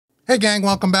Hey gang,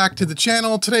 welcome back to the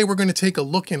channel. Today we're going to take a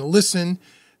look and listen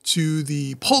to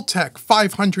the Pultec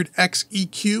 500X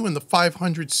EQ and the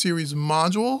 500 series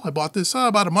module. I bought this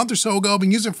about a month or so ago. I've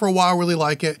been using it for a while, really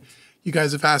like it. You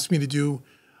guys have asked me to do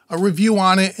a review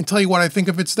on it and tell you what I think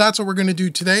of it. So that's what we're going to do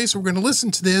today. So we're going to listen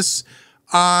to this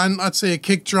on, let's say, a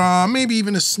kick drum, maybe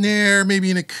even a snare,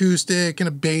 maybe an acoustic and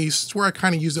a bass. It's where I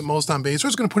kind of use it most on bass. We're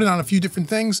just going to put it on a few different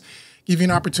things, give you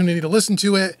an opportunity to listen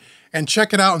to it and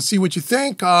check it out and see what you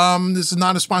think. This is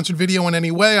not a sponsored video in any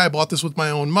way. I bought this with my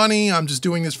own money. I'm just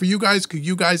doing this for you guys because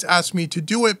you guys asked me to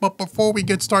do it. But before we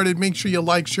get started, make sure you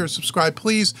like, share, subscribe,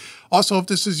 please. Also, if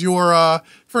this is your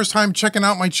first time checking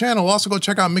out my channel, also go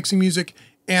check out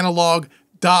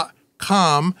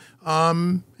mixingmusicanalog.com.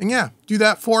 And yeah, do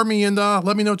that for me and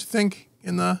let me know what you think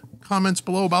in the comments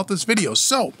below about this video.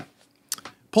 So,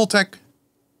 Pultec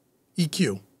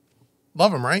EQ.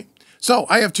 Love them, right? So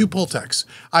I have two Pultecs.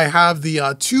 I have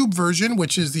the tube version,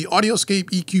 which is the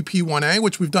AudioScape EQPA,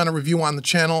 which we've done a review on the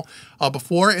channel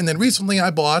before. And then recently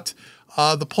I bought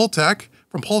the Pultec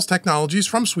from Pulse Technologies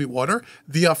from Sweetwater,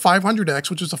 the 500X,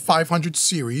 which is a 500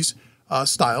 series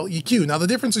style EQ. Now the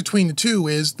difference between the two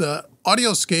is the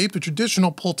AudioScape, the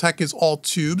traditional Pultec, is all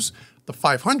tubes. The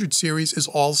 500 series is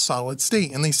all solid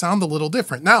state, and they sound a little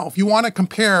different. Now, if you want to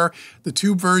compare the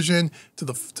tube version to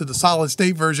the solid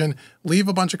state version, leave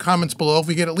a bunch of comments below. If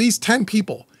we get at least 10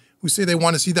 people who say they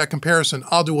want to see that comparison,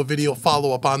 I'll do a video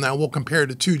follow-up on that. We'll compare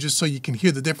the two just so you can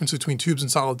hear the difference between tubes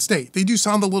and solid state. They do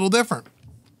sound a little different.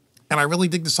 And I really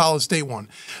dig the solid state one.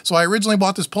 So I originally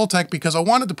bought this Pultec because I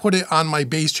wanted to put it on my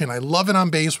bass chain. I love it on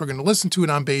bass. We're going to listen to it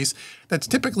on bass. That's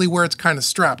typically where it's kind of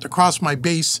strapped across my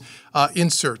bass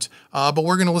insert. But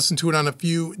we're going to listen to it on a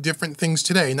few different things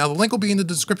today. Now the link will be in the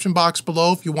description box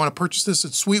below if you want to purchase this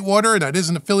at Sweetwater. That is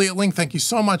an affiliate link. Thank you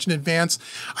so much in advance.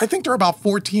 I think they're about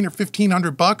 $1,400 or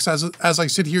 $1,500 as I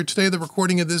sit here today, the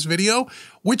recording of this video,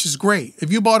 which is great.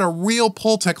 If you bought a real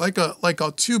Pultec, like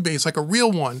a tube bass, like a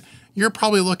real one, you're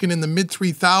probably looking in the mid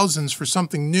 3,000s for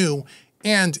something new.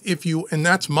 And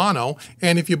that's mono.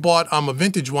 And if you bought a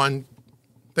vintage one,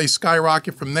 they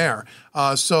skyrocket from there.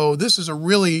 So this is a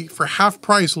really, for half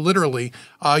price, literally,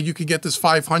 you could get this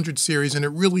 500 series and it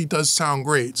really does sound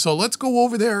great. So let's go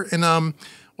over there and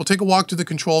we'll take a walk to the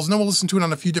controls and then we'll listen to it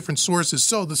on a few different sources.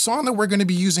 So the song that we're going to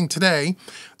be using today,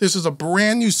 this is a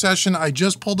brand new session. I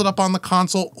just pulled it up on the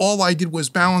console. All I did was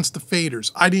balance the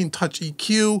faders. I didn't touch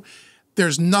EQ.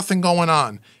 There's nothing going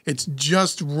on. It's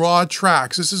just raw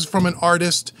tracks. This is from an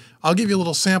artist. I'll give you a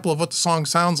little sample of what the song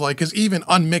sounds like because even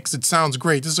unmixed, it sounds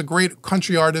great. This is a great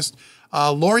country artist.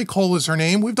 Lori Kole is her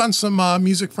name. We've done some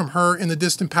music from her in the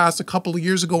distant past a couple of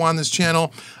years ago on this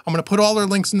channel. I'm going to put all her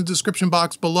links in the description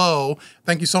box below.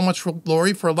 Thank you so much,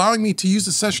 Lori, for allowing me to use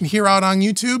the session here out on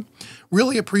YouTube.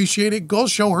 Really appreciate it. Go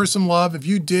show her some love. If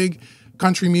you dig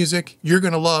country music, you're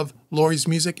going to love Lori's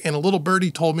music. And a little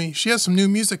birdie told me she has some new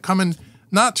music coming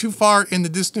not too far in the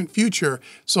distant future.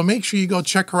 So make sure you go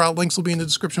check her out. Links will be in the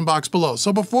description box below.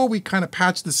 So before we kind of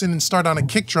patch this in and start on a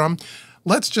kick drum,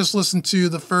 let's just listen to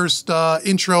the first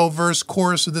intro, verse,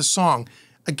 chorus of this song.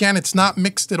 Again, it's not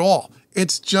mixed at all.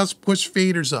 It's just push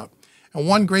faders up. And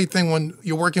one great thing when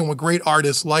you're working with great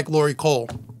artists like Lori Kole,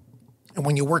 and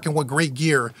when you're working with great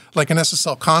gear like an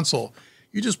SSL console,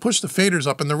 you just push the faders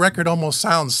up and the record almost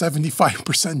sounds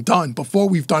 75% done before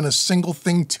we've done a single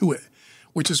thing to it,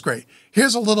 which is great.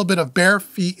 Here's a little bit of Bare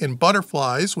Feet and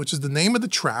Butterflies, which is the name of the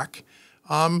track.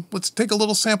 Let's take a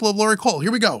little sample of Lori Kole. Here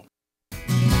we go.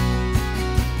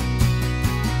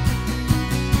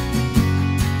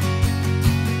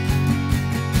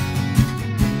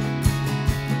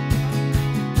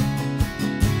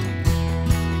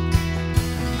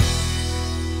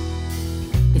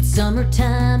 It's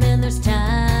summertime and there's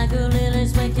tiger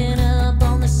lilies waking up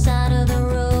on the side of the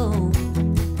road.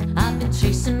 I've been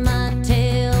chasing my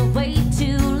tail way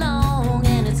too long,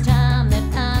 and it's time that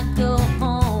I go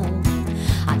home.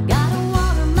 I gotta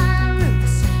water my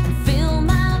roots and fill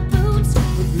my boots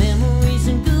with memories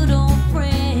and good old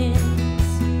friends.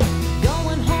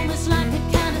 Going home is like a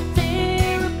kind of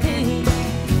therapy,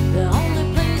 the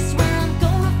only place where I'm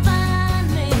gonna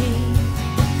find me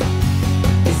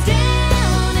is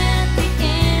down at the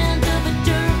end of a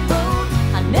dirt road.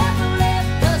 I never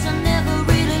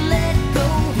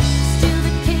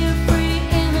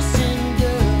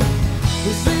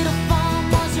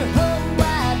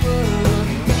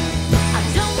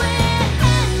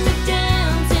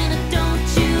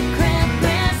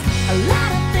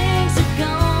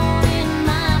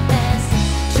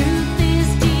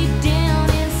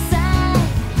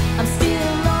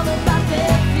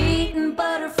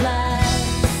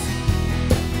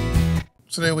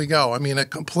we go. I mean, a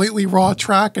completely raw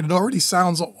track, and it already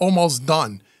sounds almost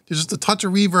done. There's just a touch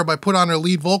of reverb I put on her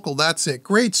lead vocal. That's it.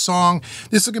 Great song.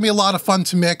 This is going to be a lot of fun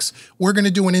to mix. We're going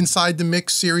to do an Inside the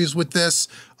Mix series with this.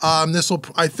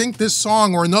 I think this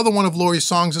song or another one of Lori's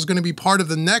songs is going to be part of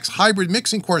the next hybrid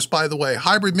mixing course, by the way.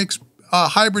 Hybrid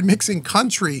mixing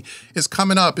country is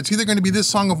coming up. It's either going to be this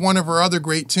song or one of her other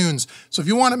great tunes. So if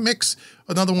you want to mix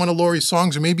another one of Lori's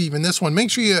songs, or maybe even this one, make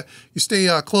sure you stay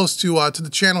close to the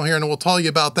channel here, and we'll tell you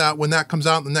about that when that comes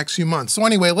out in the next few months. So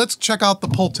anyway, let's check out the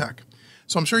Pultec.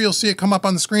 So I'm sure you'll see it come up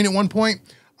on the screen at one point.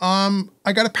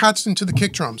 I got it patched into the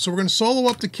kick drum. So we're going to solo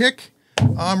up the kick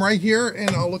right here,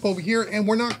 and I'll look over here, and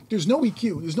there's no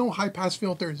EQ, there's no high pass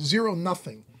filter, zero,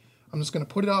 nothing. I'm just going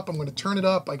to put it up, I'm going to turn it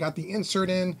up, I got the insert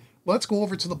in. Let's go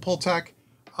over to the Pultec.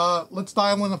 Let's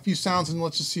dial in a few sounds and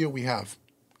let's just see what we have.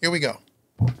 Here we go.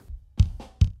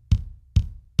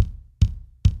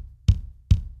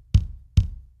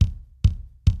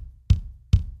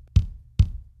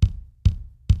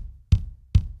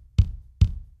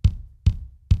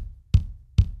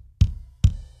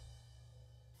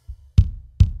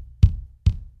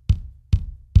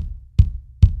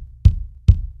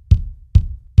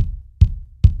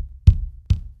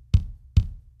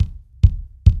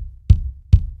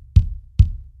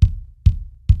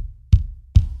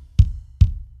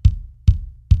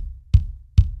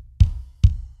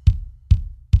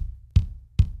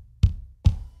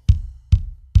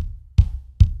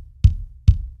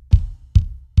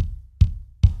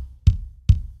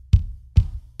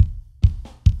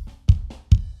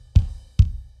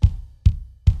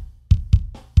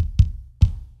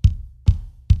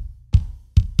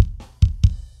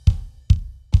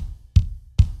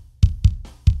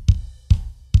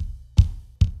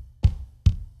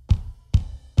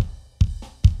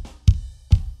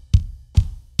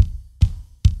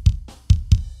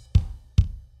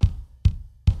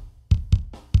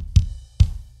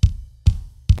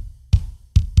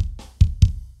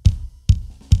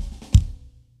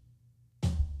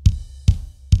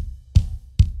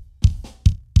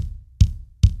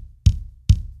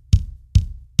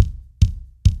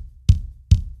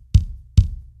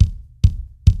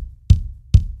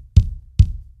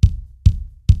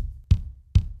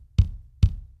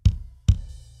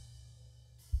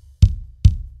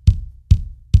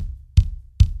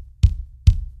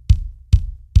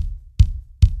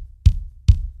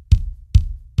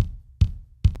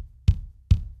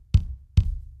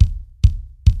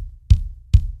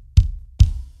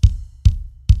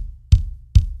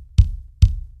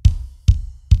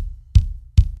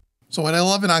 So what I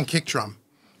love it on kick drum.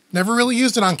 Never really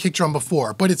used it on kick drum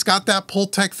before, but it's got that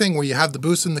Pultec thing where you have the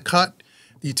boost and the cut,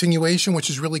 the attenuation, which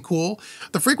is really cool.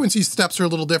 The frequency steps are a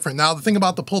little different. Now, the thing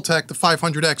about the Pultec, the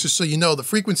 500X, just so you know, the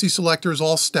frequency selector is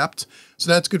all stepped,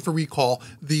 so that's good for recall.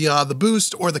 The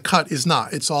boost or the cut is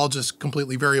not. It's all just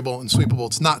completely variable and sweepable.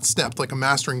 It's not stepped like a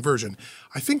mastering version.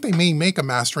 I think they may make a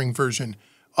mastering version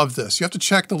of this. You have to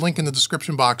check the link in the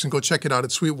description box and go check it out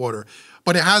at Sweetwater.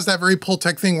 But it has that very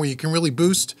Pultec thing where you can really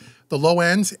boost the low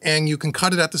end and you can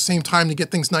cut it at the same time to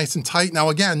get things nice and tight. Now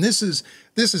again, this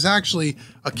is actually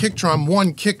a kick drum,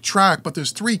 one kick track, but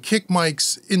there's 3 kick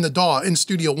mics in the DAW in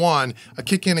Studio One, a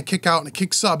kick in, a kick out, and a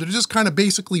kick sub. They're just kind of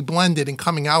basically blended and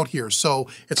coming out here. So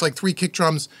it's like 3 kick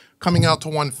drums coming out to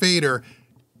 1 fader,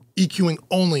 EQing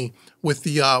only with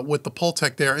the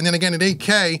Pultec there. And then again at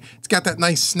 8K, it's got that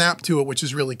nice snap to it, which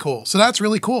is really cool. So that's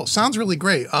really cool. Sounds really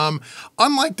great.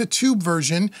 Unlike the tube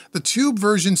version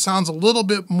sounds a little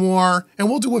bit more, and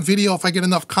we'll do a video if I get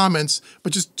enough comments,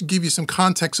 but just to give you some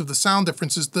context of the sound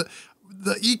differences, the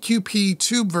EQP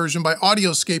tube version by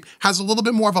AudioScape has a little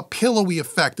bit more of a pillowy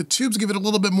effect. The tubes give it a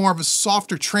little bit more of a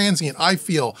softer transient, I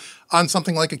feel, on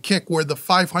something like a kick, where the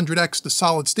 500X, the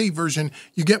solid state version,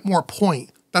 you get more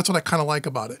point. That's what I kind of like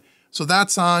about it. So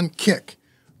that's on kick.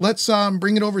 Let's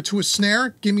bring it over to a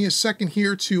snare. Give me a second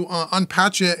here to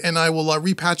unpatch it, and I will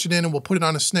repatch it in, and we'll put it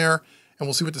on a snare, and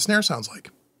we'll see what the snare sounds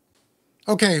like.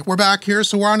 Okay, we're back here.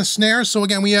 So we're on a snare. So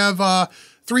again, we have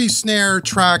 3 snare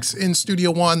tracks in Studio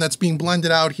One that's being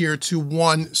blended out here to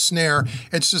 1 snare.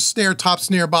 It's just snare top,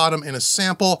 snare bottom, and a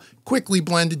sample. Quickly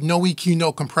blended, no EQ,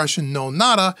 no compression, no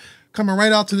nada. Coming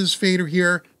right out to this fader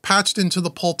here, patched into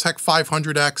the Pultec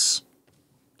 500X.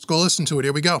 Let's go listen to it.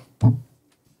 Here we go.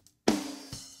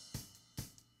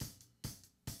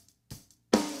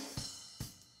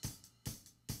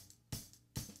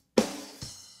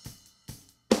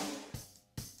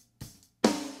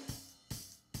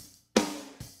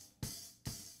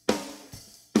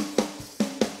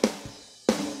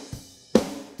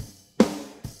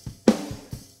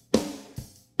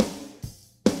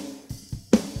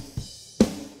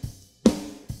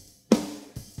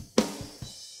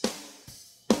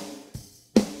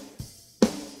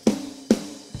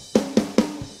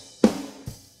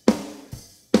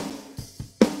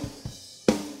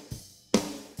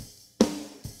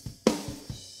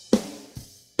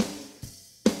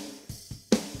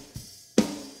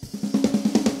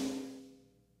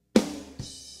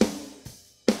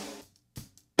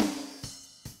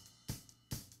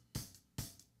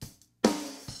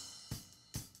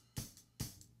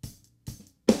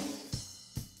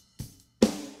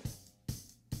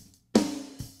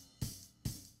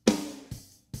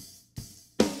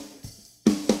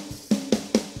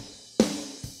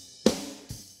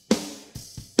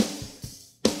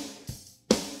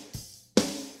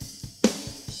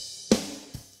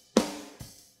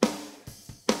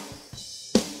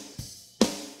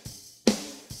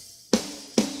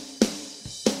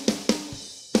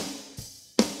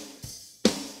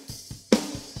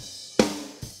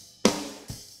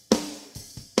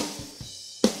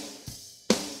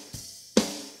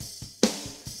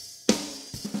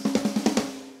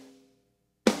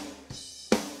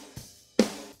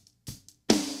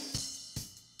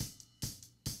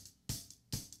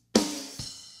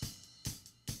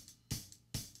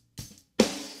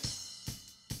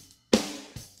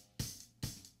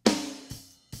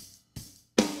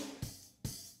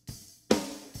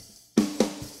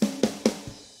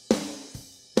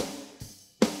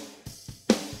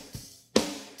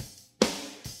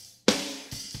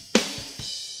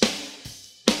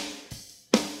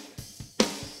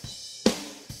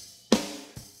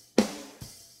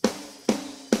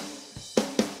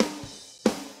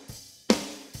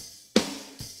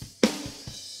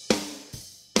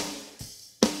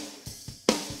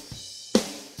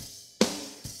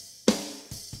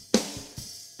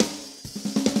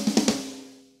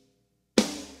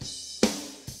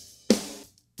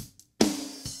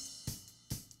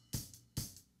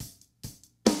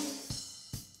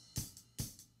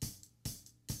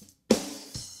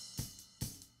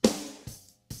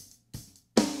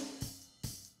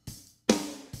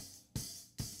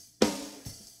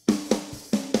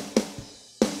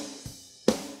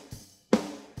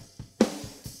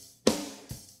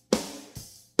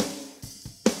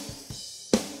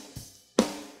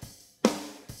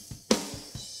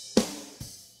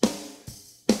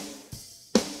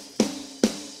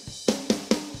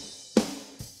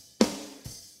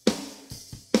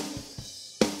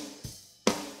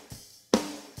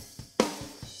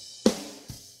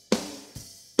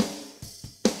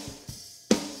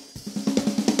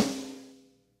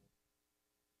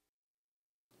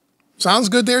 Sounds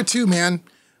good there too, man.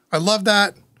 I love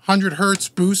that 100 hertz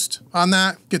boost on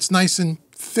that. Gets nice and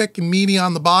thick and meaty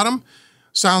on the bottom.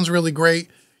 Sounds really great.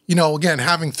 You know, again,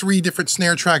 having 3 different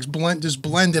snare tracks just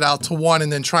blended out to one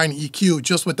and then trying to EQ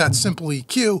just with that simple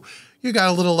EQ, you got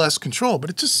a little less control,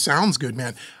 but it just sounds good,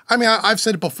 man. I mean, I've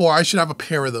said it before, I should have a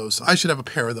pair of those. I should have a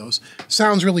pair of those.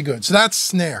 Sounds really good. So that's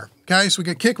snare. Okay, so we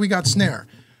got kick, we got snare.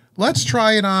 Let's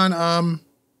try it on,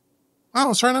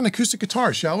 let's try it on acoustic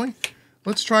guitar, shall we?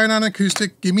 Let's try it on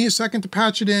acoustic. Give me a second to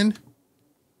patch it in.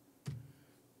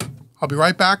 I'll be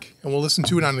right back and we'll listen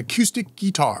to it on acoustic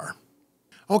guitar.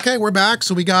 Okay, we're back.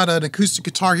 So we got an acoustic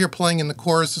guitar here playing in the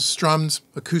chorus, the strums,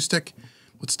 acoustic.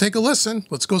 Let's take a listen.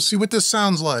 Let's go see what this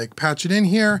sounds like. Patch it in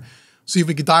here. See if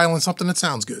we can dial in something that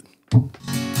sounds good.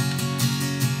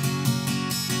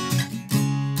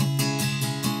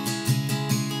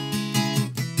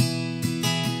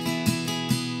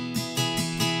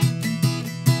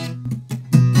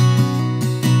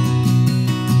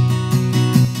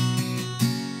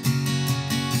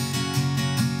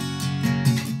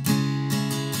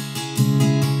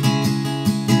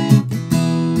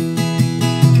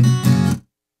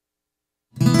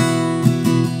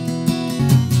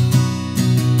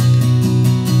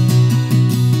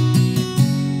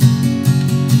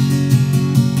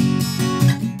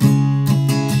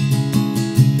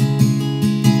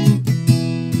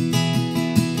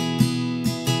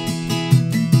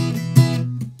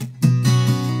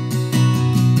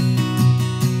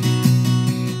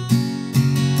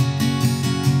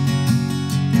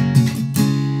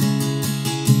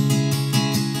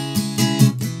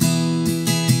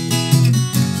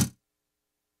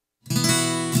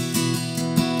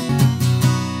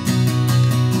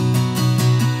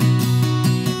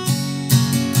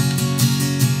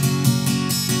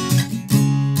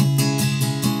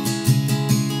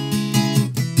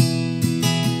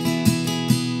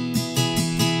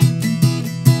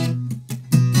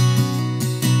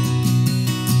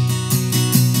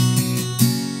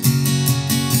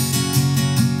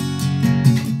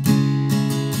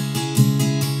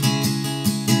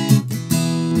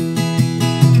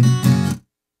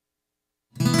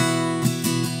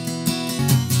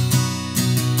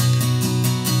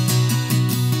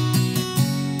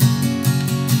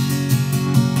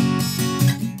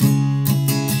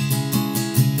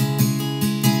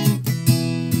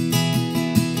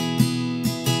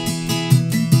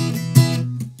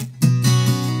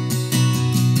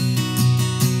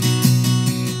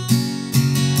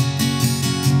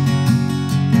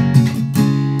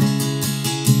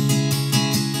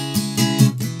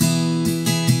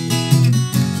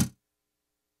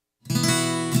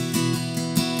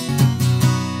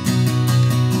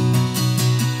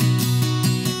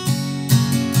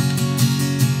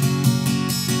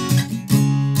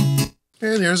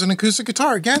 Okay, there's an acoustic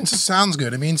guitar. Again, it just sounds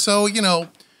good. I mean, so, you know,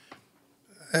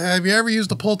 have you ever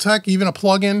used a Pultec, even a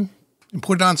plug-in, and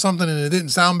put it on something and it didn't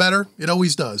sound better? It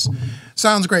always does.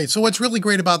 Sounds great. So what's really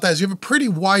great about that is you have a pretty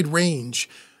wide range,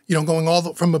 you know, going all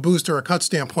the, from a boost or a cut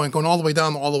standpoint, going all the way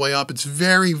down, all the way up. It's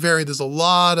very, there's a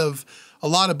lot of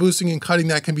boosting and cutting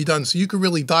that can be done. So you can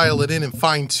really dial it in and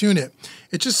fine tune it.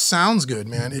 It just sounds good,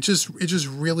 man. It just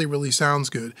really, really sounds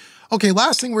good. Okay,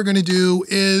 last thing we're going to do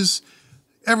is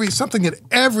something that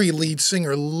every lead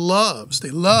singer loves. They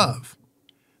love.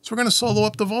 So we're going to solo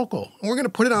up the vocal. And we're going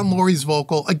to put it on Lori's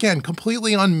vocal. Again,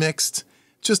 completely unmixed,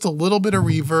 just a little bit of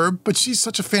reverb, but she's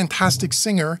such a fantastic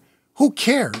singer. Who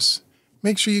cares?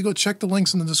 Make sure you go check the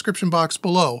links in the description box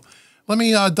below. Let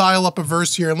me dial up a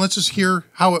verse here and let's just hear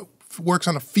how it works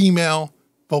on a female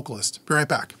vocalist. Be right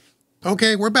back.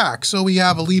 Okay, we're back. So we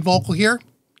have a lead vocal here.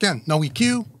 Again, no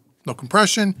EQ, no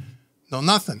compression, no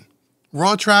nothing.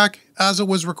 Raw track as it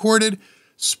was recorded.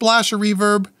 Splash of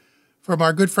reverb from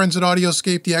our good friends at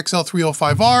AudioScape, the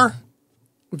XL305R.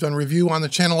 We've done a review on the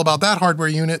channel about that hardware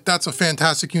unit. That's a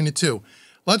fantastic unit too.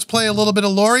 Let's play a little bit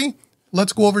of Lori.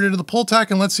 Let's go over to the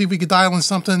Pultec and let's see if we can dial in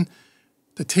something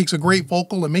that takes a great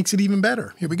vocal and makes it even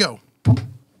better. Here we go.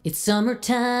 It's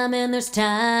summertime and there's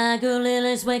tiger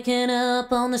lilies waking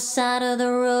up on the side of the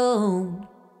road.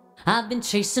 I've been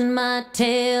chasing my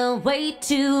tail way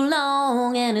too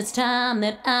long, and it's time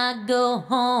that I go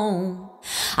home.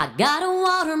 I gotta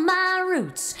water my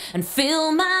roots and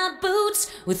fill my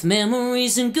boots with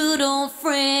memories and good old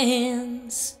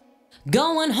friends.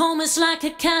 Going home is like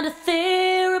a kind of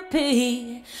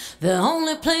therapy, the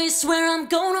only place where I'm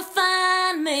gonna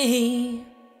find me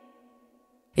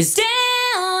is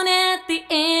down at the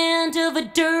end of a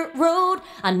dirt road.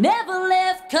 I never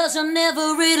left 'cause I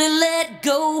never really let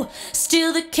go.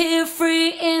 Still the carefree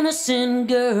innocent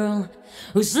girl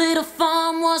whose little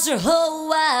farm was her whole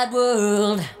wide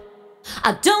world.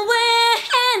 I don't wear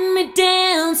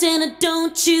hand-me-downs and I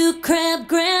don't chew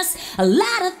crabgrass. A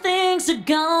lot of things are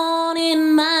gone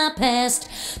in my past.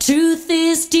 Truth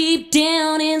is deep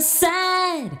down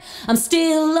inside. I'm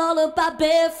still all about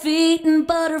bare feet and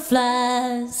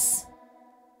butterflies.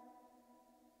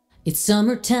 It's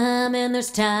summertime and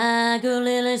there's tiger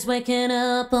lilies waking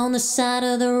up on the side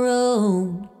of the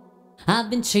road.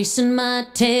 I've been chasing my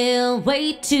tail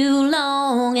way too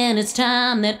long, and it's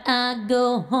time that I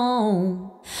go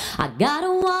home. I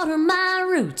gotta water my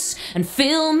roots and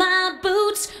fill my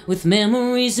boots with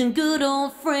memories and good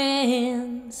old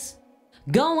friends.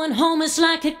 Going home is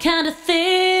like a kind of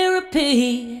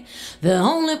therapy, the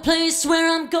only place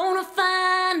where I'm gonna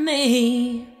find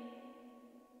me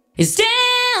is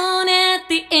down at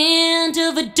the end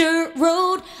of a dirt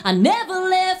road. I never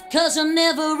left 'cause I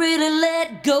never really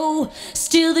let go.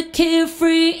 Still the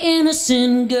carefree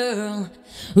innocent girl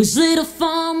whose little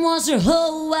farm was her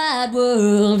whole wide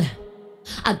world.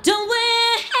 I don't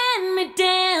wear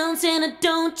hand-me-downs and I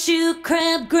don't chew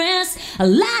crabgrass. A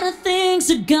lot of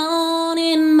things are gone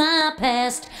in my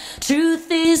past. Truth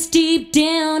is deep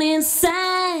down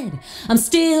inside. I'm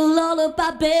still all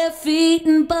about bare feet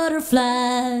and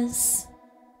butterflies.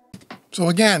 So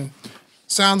again,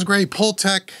 sounds great.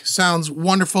 Pultec sounds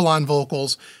wonderful on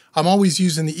vocals. I'm always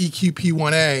using the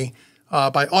EQP1A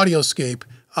by AudioScape.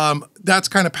 That's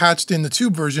kind of patched in the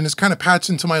tube version. It's kind of patched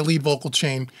into my lead vocal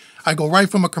chain. I go right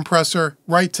from a compressor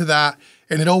right to that,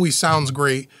 and it always sounds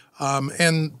great.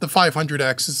 And the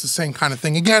 500X is the same kind of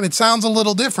thing. Again, it sounds a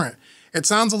little different. It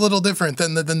sounds a little different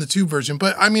than the tube version,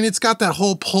 but I mean, it's got that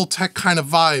whole Pultec kind of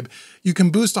vibe. You can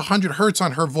boost 100 hertz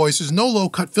on her voice. There's no low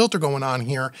cut filter going on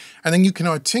here. And then you can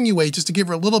attenuate just to give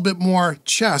her a little bit more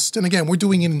chest. And again, we're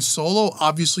doing it in solo.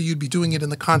 Obviously, you'd be doing it in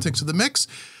the context of the mix.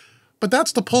 But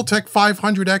that's the Pultec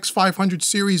 500X 500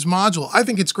 series module. I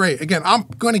think it's great. Again, I'm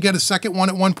going to get a second one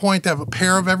at one point to have a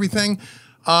pair of everything.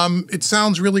 It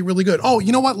sounds really, really good. Oh,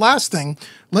 you know what? Last thing,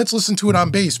 let's listen to it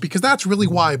on bass, because that's really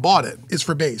why I bought it, is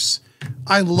for bass.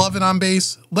 I love it on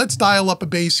bass. Let's dial up a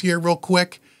bass here real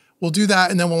quick. We'll do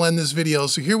that and then we'll end this video.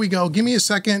 So here we go. Give me a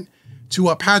second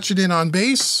to patch it in on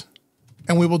bass,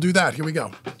 and we will do that. Here we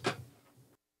go.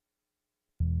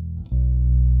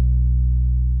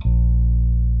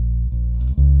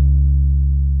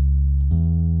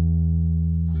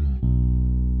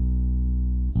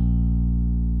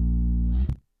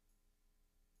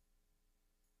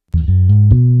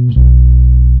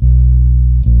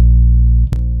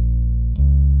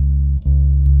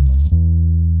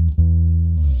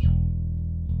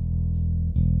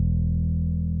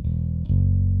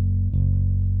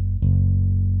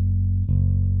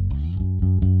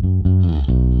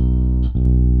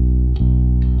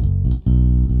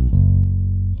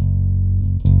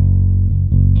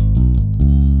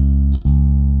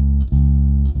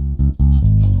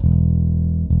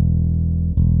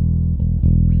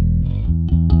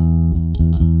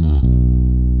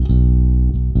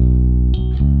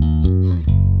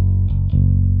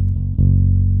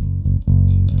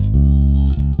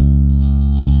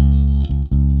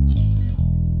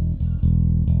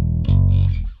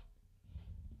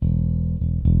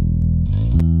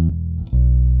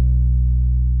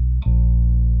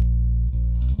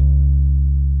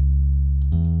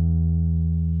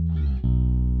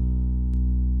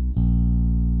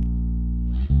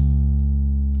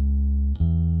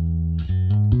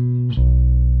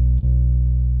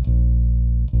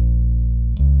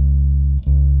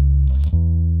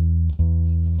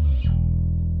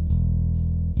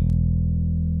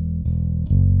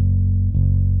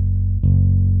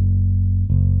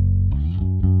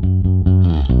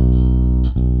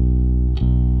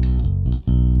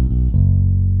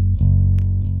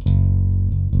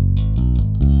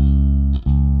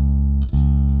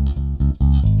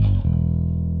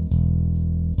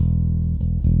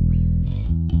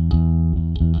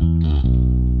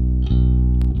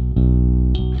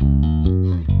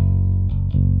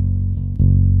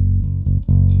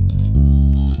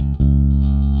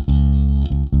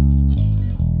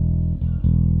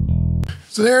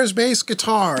 So there's bass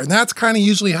guitar, and that's kind of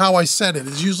usually how I set it.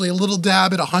 It's usually a little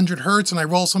dab at 100 hertz, and I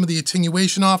roll some of the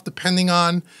attenuation off depending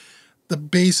on the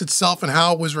bass itself and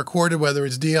how it was recorded, whether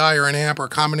it's DI or an amp or a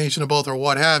combination of both or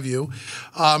what have you.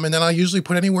 And then I usually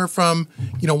put anywhere from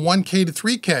 1K to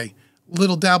 3K.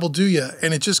 Little dab will do you,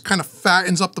 and it just kind of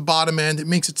fattens up the bottom end. It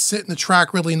makes it sit in the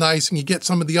track really nice, and you get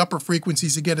some of the upper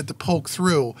frequencies to get it to poke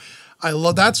through.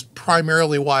 That's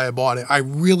primarily why I bought it. I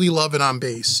really love it on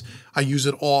bass. I use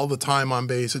it all the time on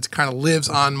bass. It kind of lives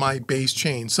on my bass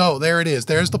chain. So there it is.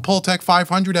 There's the Pultec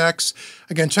 500X.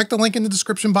 Again, check the link in the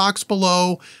description box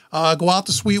below. Go out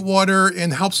to Sweetwater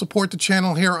and help support the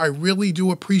channel here. I really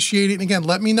do appreciate it. And again,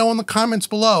 let me know in the comments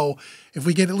below if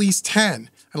we get at least 10.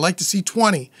 I'd like to see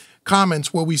 20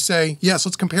 comments where we say, yes,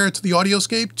 let's compare it to the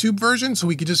audio-scape tube version so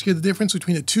we could just hear the difference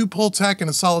between a tube Pultec and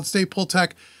a solid-state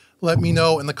Pultec. Let me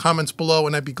know in the comments below,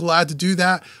 and I'd be glad to do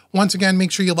that. Once again,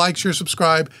 make sure you like, share,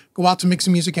 subscribe. Go out to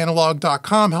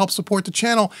mixingmusicanalog.com, help support the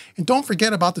channel. And don't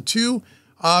forget about the two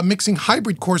mixing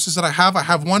hybrid courses that I have. I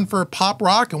have one for pop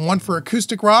rock and one for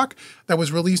acoustic rock that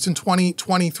was released in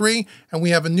 2023. And we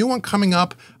have a new one coming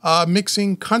up,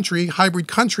 mixing country, hybrid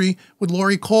country with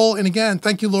Lori Kole. And again,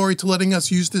 thank you, Lori, to letting us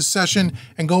use this session.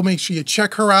 And go make sure you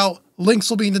check her out. Links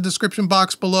will be in the description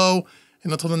box below.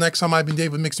 And until the next time, I've been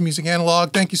Dave with Mixing Music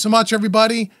Analog. Thank you so much,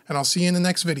 everybody, and I'll see you in the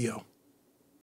next video.